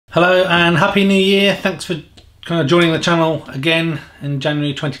Hello and Happy New Year. Thanks for joining the channel again in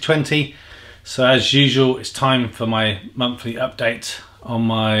January 2020. So as usual, it's time for my monthly update on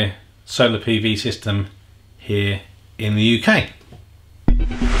my solar PV system here in the UK.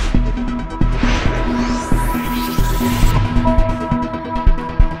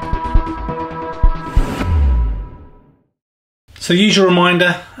 So usual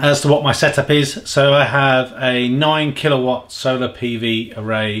reminder as to what my setup is. So I have a 9 kilowatt solar PV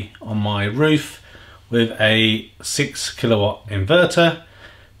array on my roof with a 6 kilowatt inverter.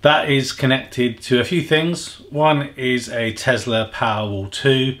 That is connected to a few things. One is a Tesla Powerwall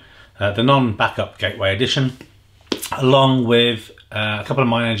 2, the non-backup gateway edition, along with a couple of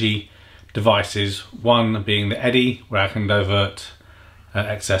my energy devices, one being the Eddy, where I can divert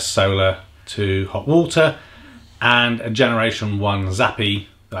excess solar to hot water, and a Generation 1 Zappy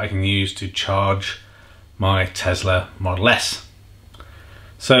that I can use to charge my Tesla Model S.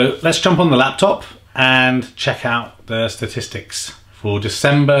 So let's jump on the laptop and check out the statistics for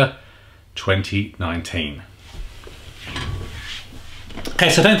December 2019. Okay,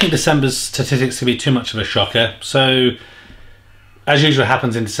 so I don't think December's statistics can be too much of a shocker. So as usual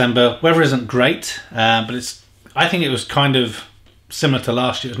happens in December, weather isn't great, but I think it was kind of similar to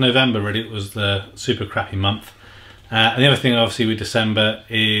last year. It was November really, it was the super crappy month. And the other thing obviously with December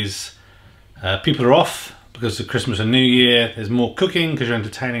is people are off because of Christmas and New Year. There's more cooking because you're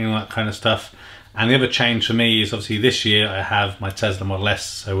entertaining and all that kind of stuff. And the other change for me is obviously this year I have my Tesla Model S,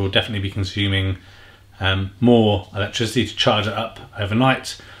 so we'll definitely be consuming more electricity to charge it up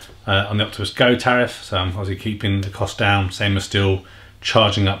overnight on the Optimus Go tariff. So I'm obviously keeping the cost down, same as still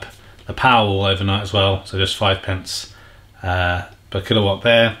charging up the Powerwall overnight as well. So just 5 pence per kilowatt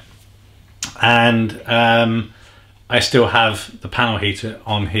there. And I still have the panel heater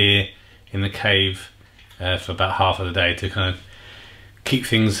on here in the cave for about half of the day to kind of keep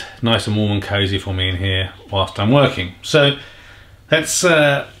things nice and warm and cozy for me in here whilst I'm working. So let's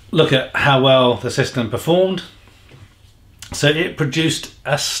look at how well the system performed. So it produced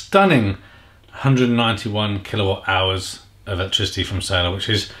a stunning 191 kilowatt hours of electricity from solar, which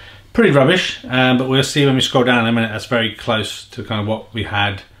is pretty rubbish, but we'll see when we scroll down in a minute. That's very close to kind of what we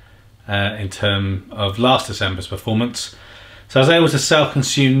had in terms of last December's performance. So I was able to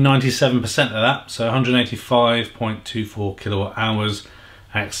self-consume 97% of that, so 185.24 kilowatt hours,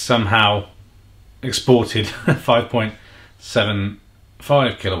 and it somehow exported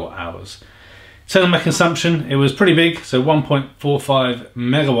 5.75 kilowatt hours. In terms of my consumption, it was pretty big, so 1.45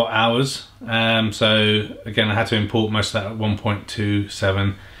 megawatt hours. So again, I had to import most of that at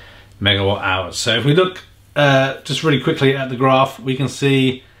 1.27 megawatt hours. So if we look just really quickly at the graph, we can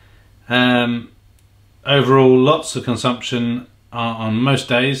see overall lots of consumption on most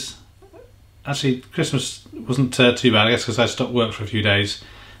days. Actually Christmas wasn't too bad, I guess, because I stopped work for a few days,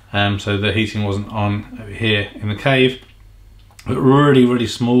 so the heating wasn't on over here in the cave. But really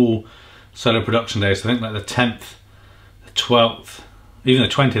small solar production days. So I think like the 10th, the 12th, even the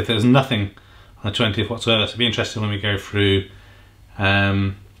 20th, there's nothing on the 20th whatsoever. So it'll be interesting when we go through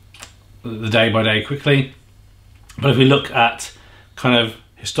the day by day quickly. But if we look at kind of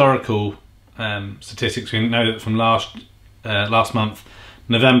historical statistics, we know that from last month,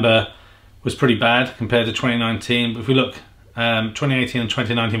 November was pretty bad compared to 2019. But if we look 2018 and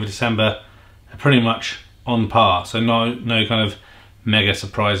 2019 for December are pretty much on par, so no kind of mega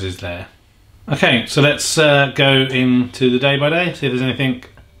surprises there. Okay, so let's go into the day by day, see if there's anything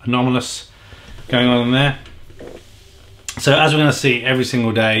anomalous going on in there. So as we're going to see every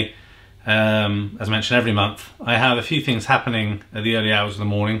single day, as I mentioned, every month, I have a few things happening at the early hours of the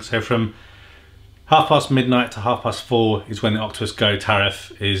morning. So from midnight to 4:30 is when the Optimus Go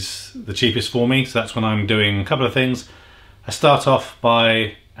tariff is the cheapest for me. So that's when I'm doing a couple of things. I start off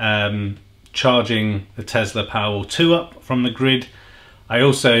by charging the Tesla Powerwall 2 up from the grid. I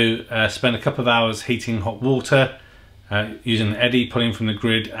also spend a couple of hours heating hot water using the Eddy, pulling from the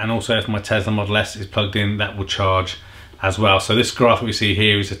grid, and also if my Tesla Model S is plugged in, that will charge as well. So this graph that we see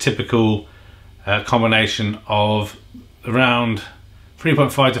here is a typical combination of around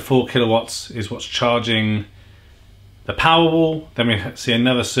 3.5 to 4 kilowatts is what's charging the Powerwall. Then we see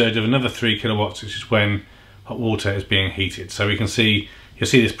another surge of another 3 kilowatts, which is when hot water is being heated. So we can see, you'll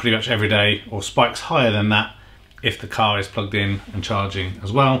see this pretty much every day, or spikes higher than that if the car is plugged in and charging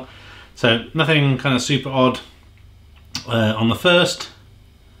as well. So nothing kind of super odd on the first.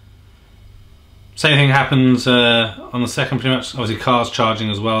 Same thing happens on the second, pretty much. Obviously cars charging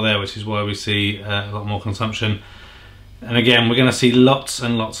as well there, which is why we see a lot more consumption. And again, we're going to see lots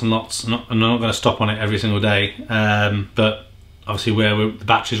and lots and lots, and I'm not going to stop on it every single day, but obviously where the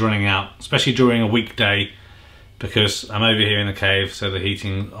battery's running out, especially during a weekday, because I'm over here in the cave, so the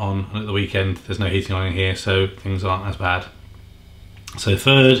heating's on, and at the weekend there's no heating on in here, so things aren't as bad. So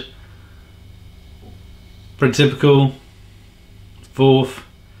third, pretty typical. Fourth,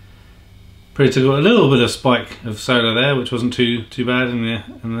 pretty typical. A little bit of spike of solar there, which wasn't too bad in the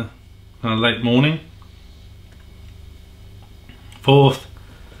kind of late morning. Fourth,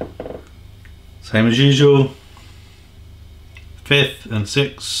 same as usual. Fifth and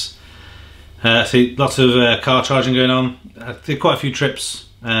sixth. See, lots of car charging going on. I did quite a few trips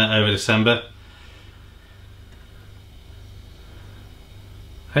over December.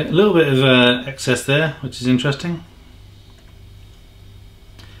 Okay, a little bit of excess there, which is interesting.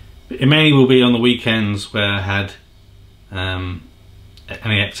 It mainly will be on the weekends where I had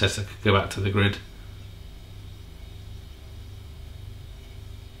any excess that could go back to the grid.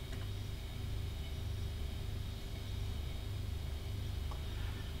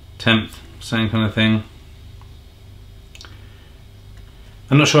 Tenth, same kind of thing.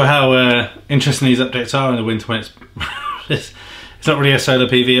 I'm not sure how interesting these updates are in the winter when it's not really a solar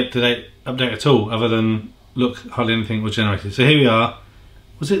PV up-to-date update at all, other than look, hardly anything was generated. So here we are.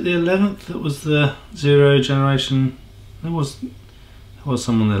 Was it the 11th that was the 0 generation? There was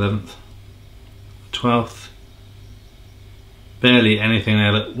some on the 11th. 12th. Barely anything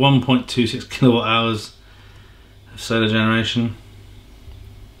there. 1.26 kilowatt hours of solar generation.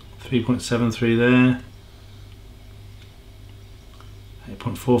 3.73 there.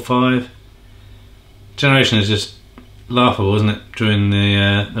 8.45. Generation is just laughable, isn't it, during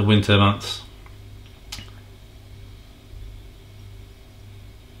the winter months?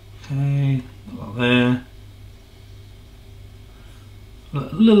 Okay, a lot there. A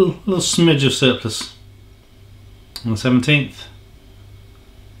little smidge of surplus on the 17th.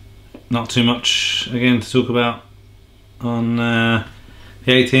 Not too much again to talk about on the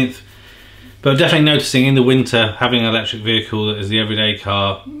 18th. But definitely noticing in the winter, having an electric vehicle that is the everyday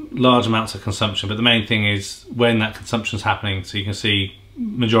car, large amounts of consumption. But the main thing is when that consumption is happening. So you can see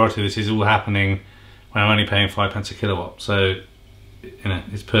majority of this is all happening when I'm only paying 5 pence a kilowatt. So, you know,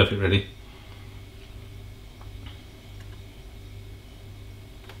 it's perfect really.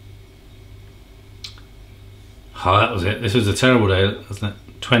 Oh, that was it. This was a terrible day, wasn't it?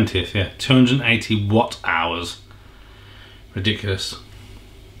 20th, yeah. 280 watt hours. Ridiculous.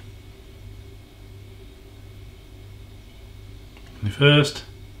 21st,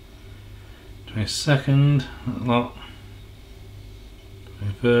 22nd, a lot.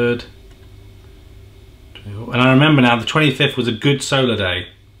 23rd, 24th. And I remember now the 25th was a good solar day.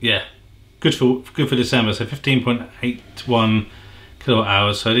 Yeah, good for December. So 15.81 kilowatt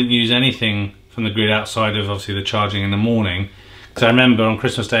hours. So I didn't use anything from the grid outside of obviously the charging in the morning. Because I remember on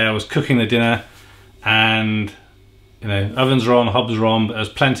Christmas Day I was cooking the dinner, and you know, ovens were on, hobs were on, but there was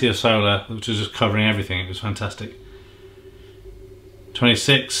plenty of solar which was just covering everything. It was fantastic.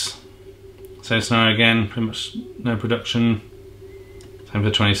 26, same scenario again, pretty much no production. Same for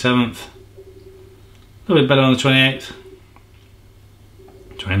the 27th. A little bit better on the 28th.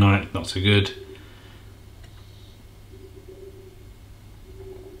 29th, not so good.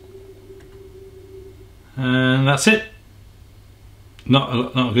 And that's it.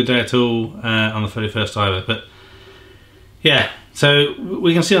 Not a good day at all on the 31st either. But yeah, so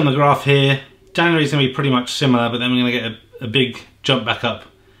we can see on the graph here, January is going to be pretty much similar, but then we're going to get a big jump back up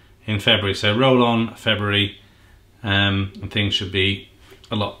in February. So roll on February, and things should be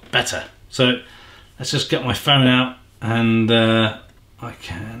a lot better. So let's just get my phone out, and I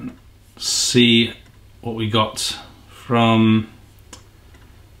can see what we got from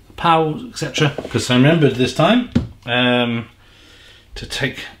power, etc. Because I remembered this time to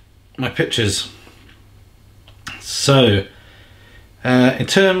take my pictures. So in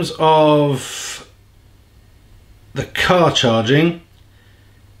terms of the car charging,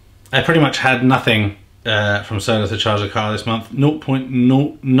 I pretty much had nothing from solar to charge the car this month.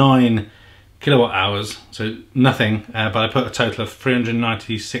 0.09 kilowatt hours, so nothing, but I put a total of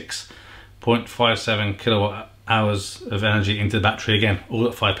 396.57 kilowatt hours of energy into the battery, again all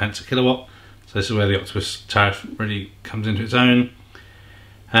at 5 pence a kilowatt. So this is where the Octopus tariff really comes into its own.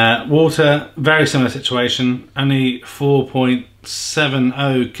 Water, very similar situation, only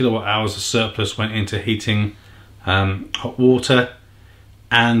 4.70 kilowatt hours of surplus went into heating hot water.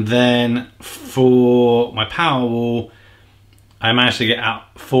 And then for my power wall, I managed to get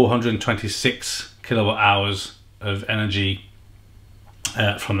out 426 kilowatt hours of energy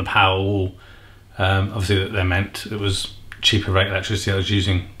from the power wall. Obviously that meant it was cheaper rate electricity I was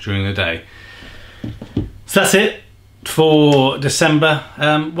using during the day. So that's it for December.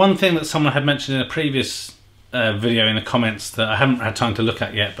 One thing that someone had mentioned in a previous video in the comments that I haven't had time to look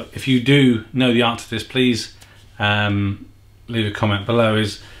at yet, but if you do know the answer to this, please leave a comment below,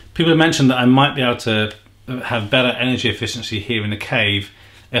 is people have mentioned that I might be able to have better energy efficiency here in the cave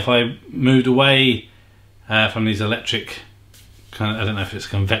if I moved away from these electric kind of, I don't know if it's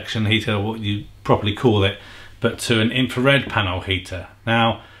convection heater or what you properly call it, but to an infrared panel heater.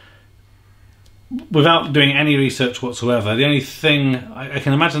 Now, without doing any research whatsoever, the only thing I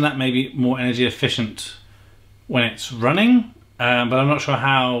can imagine that may be more energy efficient when it's running, but I'm not sure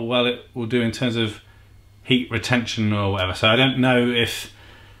how well it will do in terms of heat retention or whatever. So I don't know if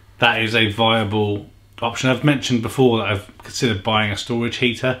that is a viable option. I've mentioned before that I've considered buying a storage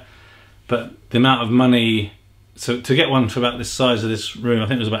heater, but the amount of money, so to get one for about this size of this room, I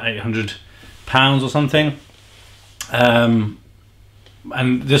think it was about £800 or something.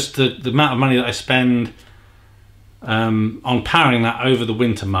 And just the amount of money that I spend on powering that over the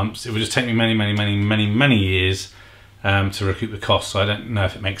winter months, it would just take me many years to recoup the cost. So I don't know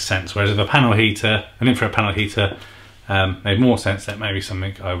if it makes sense. Whereas if a panel heater, an infrared panel heater, made more sense, that may be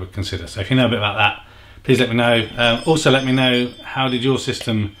something I would consider. So if you know a bit about that, please let me know. Also let me know, how did your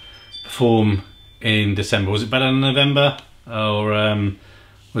system perform in December? Was it better than November, or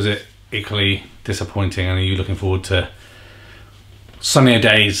was it equally disappointing, and are you looking forward to sunnier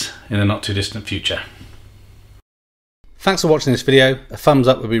days in the not too distant future? Thanks for watching this video. A thumbs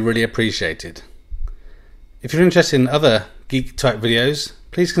up would be really appreciated. If you're interested in other geek type videos,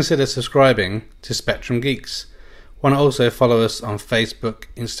 please consider subscribing to Spectrum Geeks. Why not also follow us on Facebook,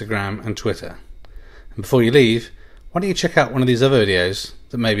 Instagram and Twitter? And before you leave, why don't you check out one of these other videos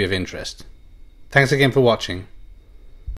that may be of interest. Thanks again for watching.